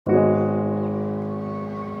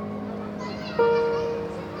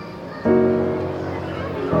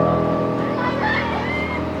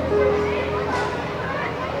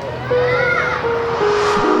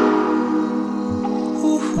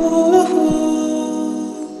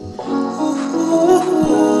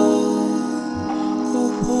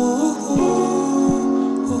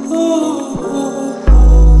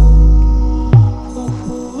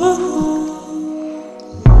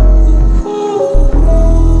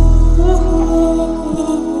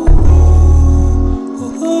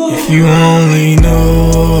you only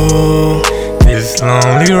knew this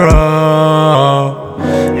lonely road.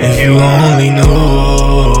 If you only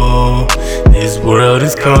knew this world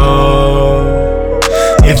is cold.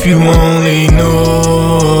 If you only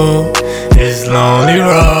knew this lonely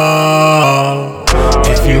road.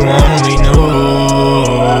 If you only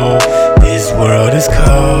knew this world is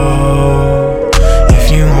cold. If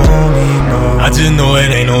you only knew. I just know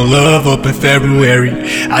it ain't no love up in February.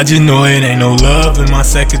 I just know it ain't no love in my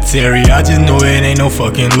secretary. I just know it ain't no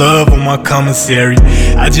fucking love on my commissary.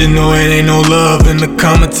 I just know it ain't no love in the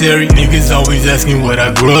commentary. Niggas always asking what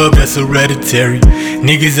I grew up, that's hereditary.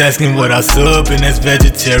 Niggas asking what I sub, and that's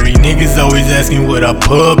vegetarian. Niggas always asking what I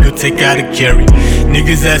pub, you'll take out a carry.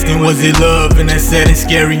 Niggas asking was it love, and that's sad and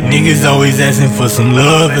scary. Niggas always asking for some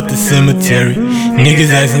love at the cemetery.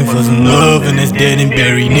 Niggas asking for some love, and that's dead and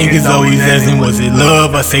buried. Niggas always asking was it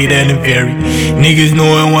love, I say that and vary. Niggas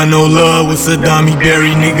know it want no love with Saddam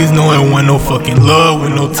Berry. Niggas know it want no fucking love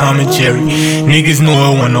with no Tom and Jerry. Niggas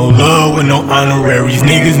know it want no love with no honoraries.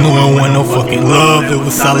 Niggas know it want no fucking love, it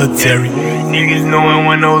was solitary. Niggas know it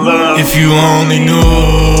want no love. If you only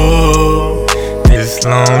knew this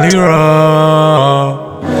lonely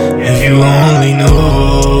road. If you only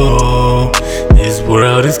knew this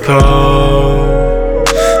world is cold.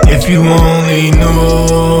 If you only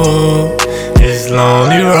knew this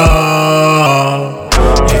lonely road.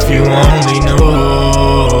 If you only knew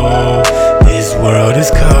this world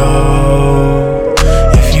is cold.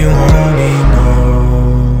 If you only knew.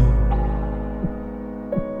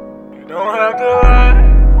 You don't have to lie,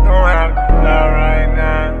 don't have to lie right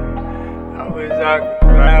now. I wish I could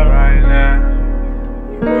lie right now.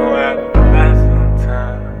 You don't have to lie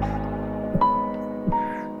sometimes.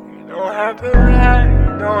 You don't have to lie,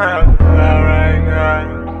 you don't have to lie right now.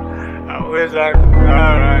 I wish I could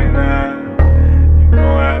lie right now. You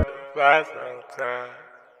don't have to lie sometimes.